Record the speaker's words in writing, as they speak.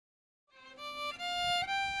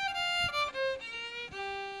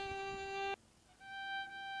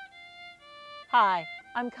Hi,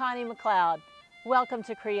 I'm Connie McLeod. Welcome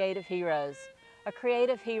to Creative Heroes. A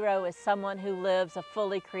creative hero is someone who lives a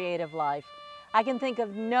fully creative life. I can think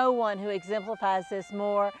of no one who exemplifies this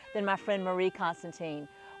more than my friend Marie Constantin.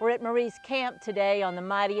 We're at Marie's camp today on the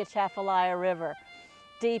mighty Atchafalaya River,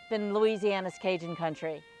 deep in Louisiana's Cajun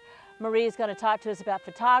country. Marie is going to talk to us about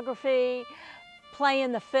photography,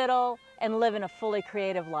 playing the fiddle, and living a fully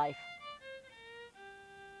creative life.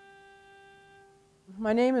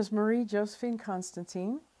 My name is Marie Josephine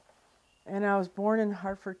Constantin, and I was born in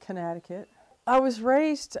Hartford, Connecticut. I was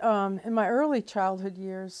raised, in my early childhood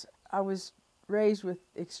years, I was raised with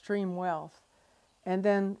extreme wealth. And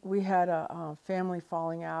then we had a family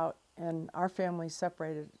falling out, and our family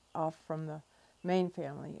separated off from the main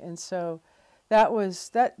family. And so that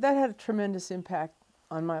had a tremendous impact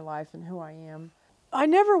on my life and who I am. I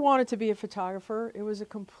never wanted to be a photographer. It was a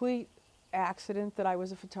complete accident that I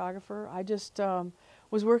was a photographer. I just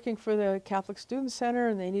was working for the Catholic Student Center,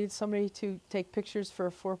 and they needed somebody to take pictures for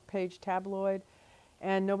a 4-page tabloid,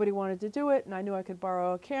 and nobody wanted to do it, and I knew I could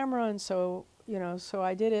borrow a camera, and so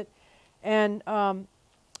I did it. And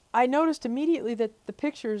I noticed immediately that the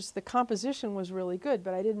pictures, the composition was really good,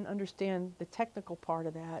 but I didn't understand the technical part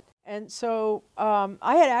of that. And so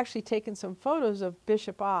I had actually taken some photos of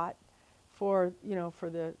Bishop Ott for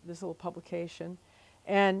this little publication.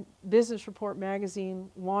 And Business Report magazine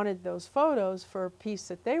wanted those photos for a piece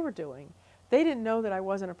that they were doing. They didn't know that I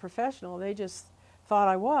wasn't a professional. They just thought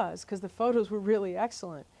I was, because the photos were really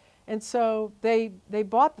excellent. And so they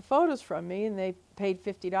bought the photos from me, and they paid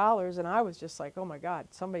 $50. And I was just like, oh my God,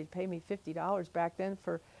 somebody paid me $50 back then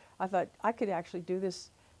for, I thought I could actually do this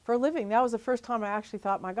for a living. That was the first time I actually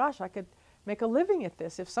thought, my gosh, I could make a living at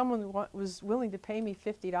this if someone was willing to pay me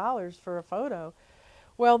 $50 for a photo.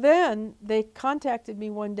 Well, then they contacted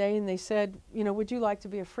me one day and they said, would you like to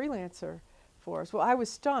be a freelancer for us? Well, I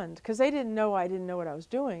was stunned because they didn't know I didn't know what I was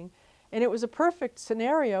doing. And it was a perfect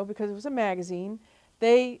scenario because it was a magazine.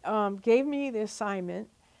 They gave me the assignment.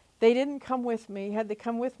 They didn't come with me. Had they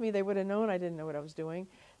come with me, they would have known I didn't know what I was doing.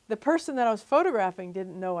 The person that I was photographing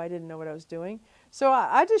didn't know I didn't know what I was doing. So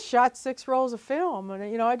I just shot 6 rolls of film,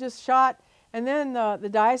 and I just shot. And then the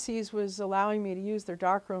diocese was allowing me to use their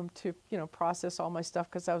darkroom to, process all my stuff,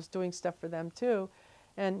 because I was doing stuff for them too,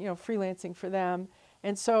 and freelancing for them.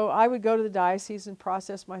 And so I would go to the diocese and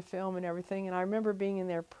process my film and everything. And I remember being in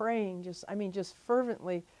there praying, just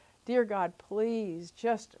fervently, dear God, please,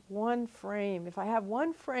 just one frame. If I have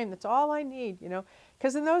one frame, that's all I need,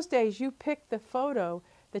 Because in those days, you picked the photo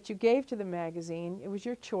that you gave to the magazine. It was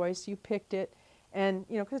your choice. You picked it. And,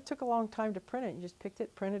 because it took a long time to print it. You just picked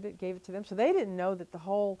it, printed it, gave it to them. So they didn't know that the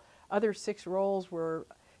whole other 6 rolls were,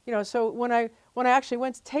 so when I actually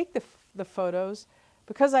went to take the photos,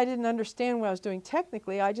 because I didn't understand what I was doing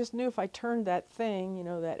technically, I just knew if I turned that thing,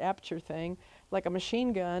 that aperture thing, like a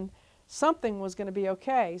machine gun, something was going to be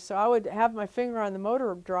okay. So I would have my finger on the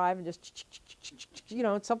motor drive and just,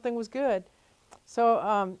 and something was good.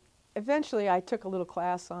 So eventually I took a little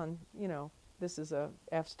class on, this is a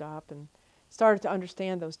f-stop, and started to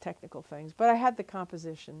understand those technical things. But I had the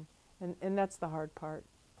composition, and that's the hard part.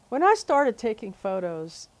 When I started taking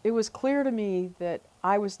photos, it was clear to me that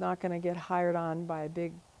I was not going to get hired on by a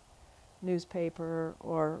big newspaper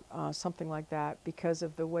or something like that, because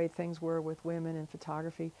of the way things were with women in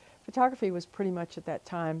photography. Photography was pretty much at that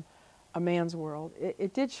time a man's world.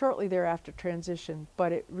 It did shortly thereafter transition,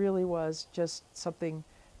 but it really was just something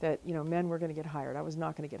that men were going to get hired. I was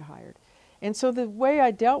not going to get hired. And so the way I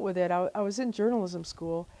dealt with it, I was in journalism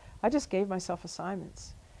school. I just gave myself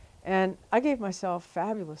assignments. And I gave myself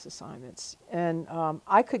fabulous assignments. And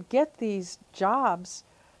I could get these jobs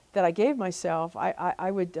that I gave myself. I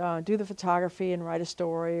would do the photography and write a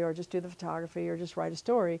story, or just do the photography or just write a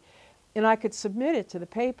story. And I could submit it to the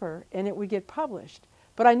paper, and it would get published.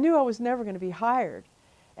 But I knew I was never going to be hired.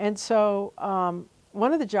 And so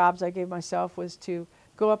one of the jobs I gave myself was to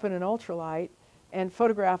go up in an ultralight and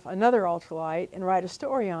photograph another ultralight and write a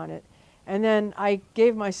story on it. And then I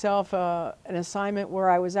gave myself an assignment where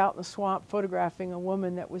I was out in the swamp photographing a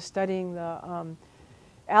woman that was studying the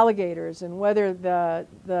alligators, and whether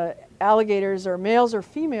the alligators are males or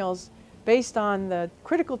females based on the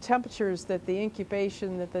critical temperatures that the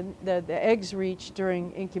incubation, that the eggs reach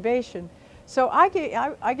during incubation. So I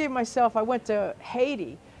gave myself, I went to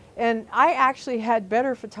Haiti, and I actually had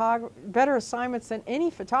better assignments than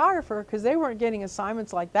any photographer, because they weren't getting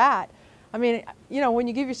assignments like that. I mean, when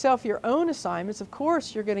you give yourself your own assignments, of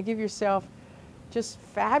course you're going to give yourself just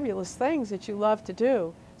fabulous things that you love to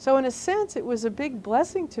do. So in a sense, it was a big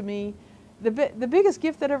blessing to me. The biggest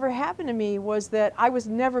gift that ever happened to me was that I was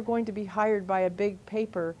never going to be hired by a big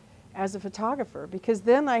paper as a photographer, because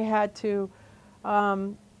then I had to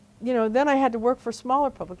You know, then I had to work for smaller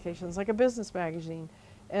publications like a business magazine.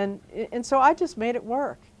 And so I just made it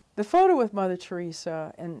work. The photo with Mother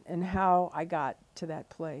Teresa and how I got to that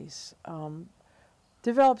place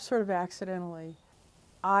developed sort of accidentally.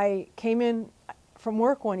 I came in from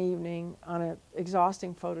work one evening on an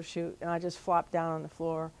exhausting photo shoot, and I just flopped down on the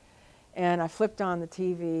floor, and I flipped on the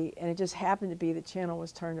TV, and it just happened to be the channel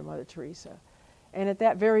was turned to Mother Teresa. And at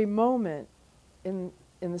that very moment in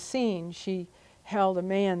the scene, she held a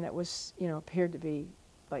man that was, you know, appeared to be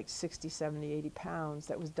like 60, 70, 80 pounds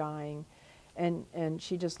that was dying. And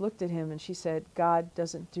she just looked at him and she said, God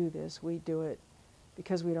doesn't do this. We do it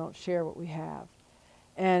because we don't share what we have.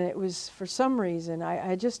 And it was, for some reason, I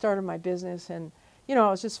had just started my business and, you know,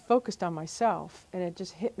 I was just focused on myself, and it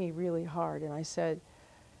just hit me really hard. And I said,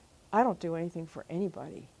 I don't do anything for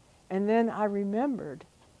anybody. And then I remembered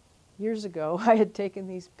years ago I had taken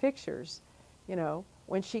these pictures, you know,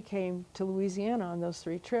 when she came to Louisiana on those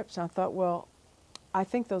 3 trips. And I thought, well, I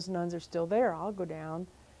think those nuns are still there. I'll go down.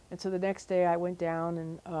 And so the next day I went down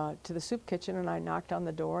and to the soup kitchen, and I knocked on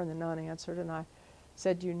the door, and the nun answered, and I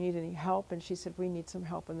said, do you need any help? And she said, we need some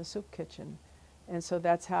help in the soup kitchen. And so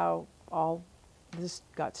that's how all this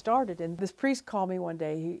got started. And this priest called me one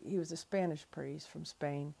day. He was a Spanish priest from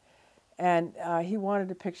Spain. And he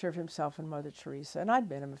wanted a picture of himself and Mother Teresa. And I'd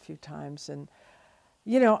met him a few times. And,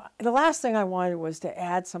 you know, the last thing I wanted was to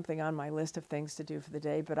add something on my list of things to do for the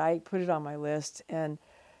day. But I put it on my list. And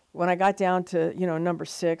when I got down to, you know, number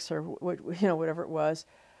 6 or, you know, whatever it was,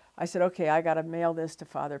 I said, okay, I got to mail this to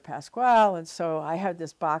Father Pasquale. And so I had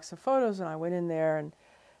this box of photos, and I went in there.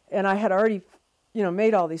 And I had already, you know,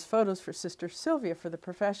 made all these photos for Sister Sylvia for the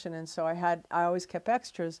profession. And so I always kept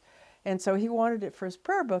extras. And so he wanted it for his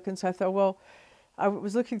prayer book. And so I thought, well, I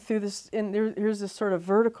was looking through this, and here's this sort of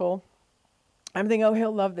vertical. I'm thinking, oh,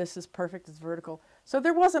 he'll love this. It's perfect. It's vertical. So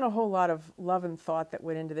there wasn't a whole lot of love and thought that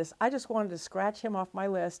went into this. I just wanted to scratch him off my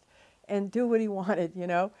list and do what he wanted, you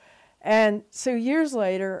know. And so years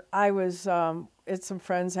later, I was at some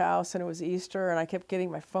friend's house, and it was Easter, and I kept getting,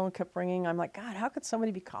 my phone kept ringing. I'm like, God, how could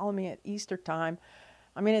somebody be calling me at Easter time?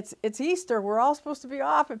 I mean, it's Easter. We're all supposed to be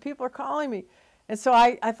off, and people are calling me. And so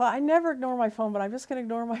I thought, I never ignore my phone, but I'm just going to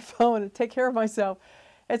ignore my phone and take care of myself.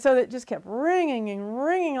 And so it just kept ringing and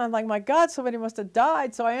ringing. I'm like, my God, somebody must have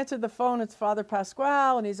died. So I answered the phone. It's Father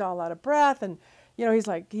Pasquale, and he's all out of breath. And, you know, he's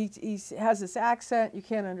like, he has this accent. You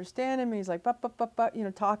can't understand him. And he's like, you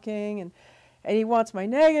know, talking. And he wants my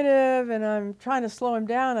negative. And I'm trying to slow him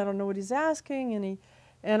down. I don't know what he's asking.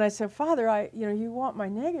 And I said, Father, you know, you want my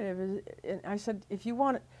negative. And I said, if you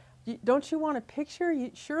want it, don't you want a picture?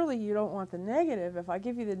 Surely you don't want the negative. If I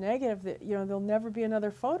give you the negative, you know, there'll never be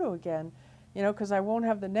another photo again, you know, because I won't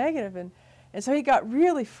have the negative. And so he got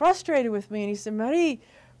really frustrated with me, and he said, Marie,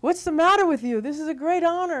 what's the matter with you? This is a great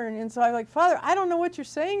honor. And so I'm like, Father, I don't know what you're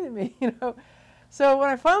saying to me, you know. So when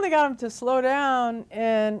I finally got him to slow down,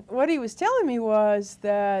 and what he was telling me was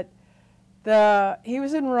that he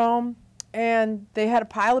was in Rome, and they had a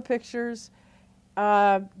pile of pictures.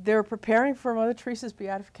 They were preparing for Mother Teresa's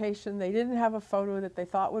beatification. They didn't have a photo that they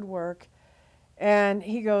thought would work. And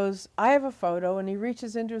he goes, I have a photo. And he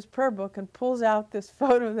reaches into his prayer book and pulls out this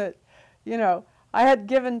photo that, you know, I had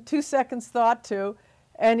given 2 seconds thought to.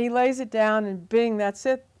 And he lays it down, and bing, that's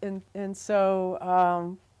it. And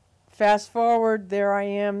so fast forward, there I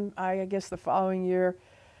am, I guess the following year,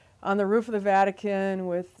 on the roof of the Vatican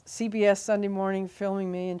with CBS Sunday Morning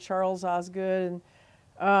filming me and Charles Osgood.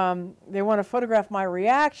 And they want to photograph my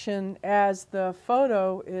reaction as the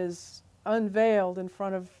photo is unveiled in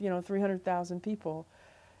front of, you know, 300,000 people.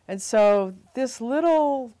 And so this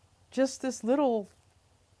little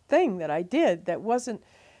thing that I did that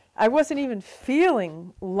I wasn't even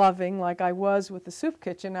feeling loving like I was with the soup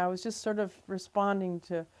kitchen. I was just sort of responding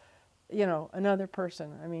to, you know, another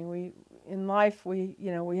person. I mean, in life, you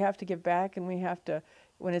know, we have to give back, and we have to,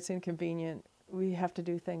 when it's inconvenient, we have to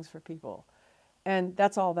do things for people. And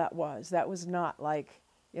that's all that was. That was not like,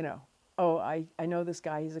 you know, oh, I know this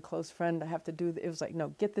guy, he's a close friend, I have to do it was like, no,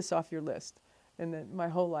 get this off your list. And then my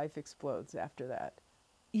whole life explodes after that.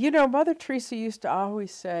 You know, Mother Teresa used to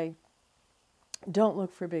always say, don't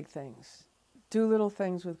look for big things. Do little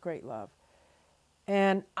things with great love.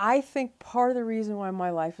 And I think part of the reason why my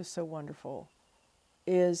life is so wonderful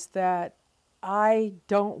is that I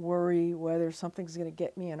don't worry whether something's going to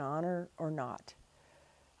get me an honor or not.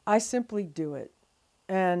 I simply do it.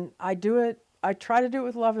 And I do it, I try to do it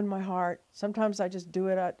with love in my heart. Sometimes I just do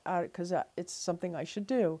it because it's something I should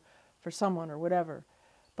do for someone or whatever.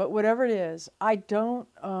 But whatever it is, I don't,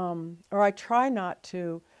 or I try not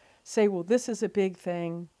to say, well, this is a big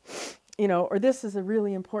thing, you know, or this is a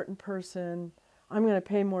really important person. I'm going to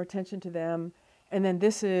pay more attention to them. and then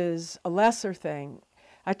this is a lesser thing.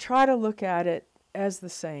 I try to look at it as the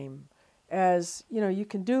same, as, you know, you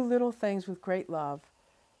can do little things with great love,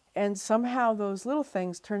 and somehow those little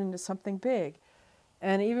things turn into something big.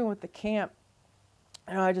 And even with the camp,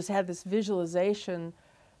 you know, I just had this visualization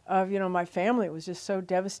of, you know, my family was just so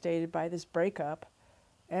devastated by this breakup.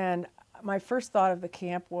 And my first thought of the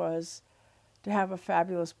camp was to have a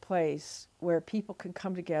fabulous place where people can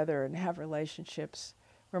come together and have relationships,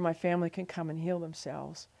 where my family can come and heal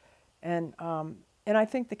themselves. And I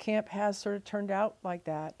think the camp has sort of turned out like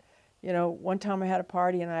that. You know, one time I had a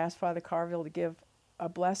party and I asked Father Carville to give a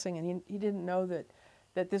blessing, and he didn't know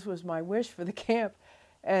that this was my wish for the camp.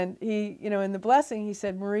 And he, you know, in the blessing, he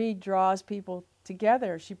said, Marie draws people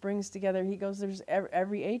together. She brings together, he goes, there's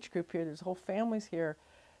every age group here. There's whole families here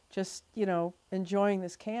just, you know, enjoying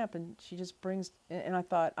this camp. And she just brings, and I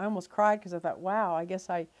thought, I almost cried because I thought, wow, I guess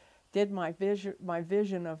I did my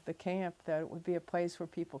vision of the camp, that it would be a place where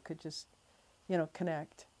people could just, you know,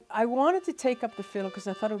 connect. I wanted to take up the fiddle because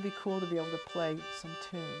I thought it would be cool to be able to play some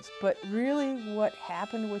tunes. But really what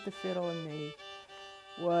happened with the fiddle and me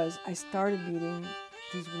was I started meeting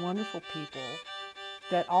these wonderful people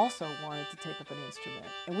that also wanted to take up an instrument.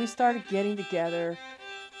 And we started getting together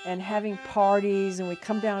and having parties, and we'd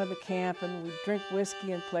come down to the camp and we'd drink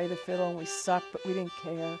whiskey and play the fiddle, and we sucked, but we didn't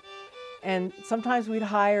care. And sometimes we'd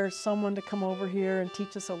hire someone to come over here and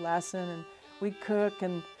teach us a lesson, and we'd cook,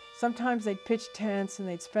 and sometimes they'd pitch tents and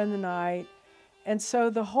they'd spend the night. And so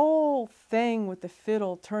the whole thing with the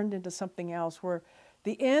fiddle turned into something else, where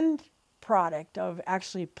the end product of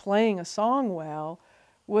actually playing a song well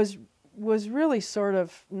was really sort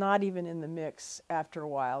of not even in the mix after a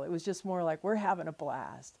while. It was just more like, we're having a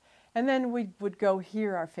blast. And then we would go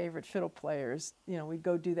hear our favorite fiddle players. You know, we'd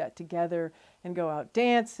go do that together and go out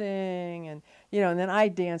dancing. And, you know, and then I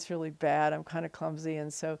dance really bad. I'm kind of clumsy.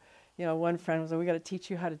 And so, you know, one friend was like, we got to teach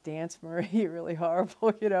you how to dance, Marie. You're really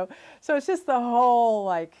horrible, you know. So it's just the whole,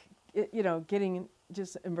 like, you know,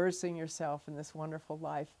 just immersing yourself in this wonderful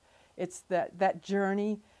life. It's that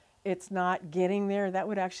journey. It's not getting there. That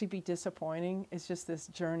would actually be disappointing. It's just this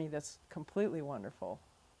journey that's completely wonderful.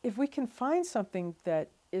 If we can find something that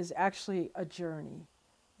is actually a journey,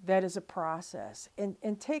 that is a process, and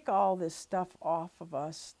take all this stuff off of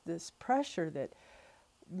us, this pressure that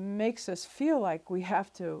makes us feel like we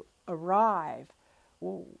have to arrive.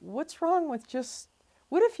 Well, what's wrong with just,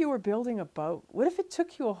 what if you were building a boat? What if it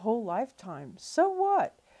took you a whole lifetime? So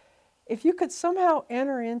what? If you could somehow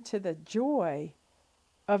enter into the joy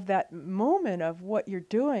of that moment of what you're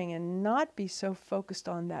doing and not be so focused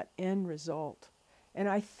on that end result. And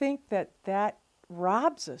I think that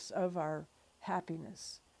robs us of our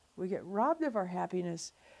happiness. We get robbed of our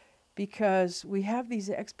happiness because we have these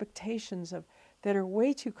expectations that are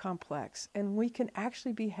way too complex, and we can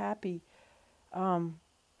actually be happy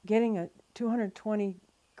getting a 220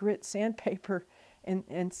 grit sandpaper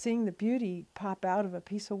and seeing the beauty pop out of a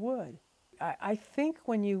piece of wood. I think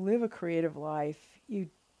when you live a creative life,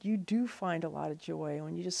 you do find a lot of joy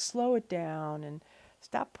when you just slow it down and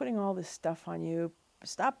stop putting all this stuff on you.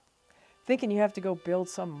 Stop thinking you have to go build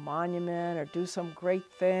some monument or do some great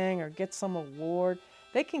thing or get some award.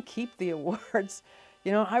 They can keep the awards.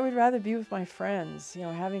 You know, I would rather be with my friends, you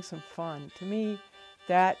know, having some fun. To me,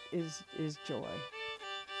 that is joy.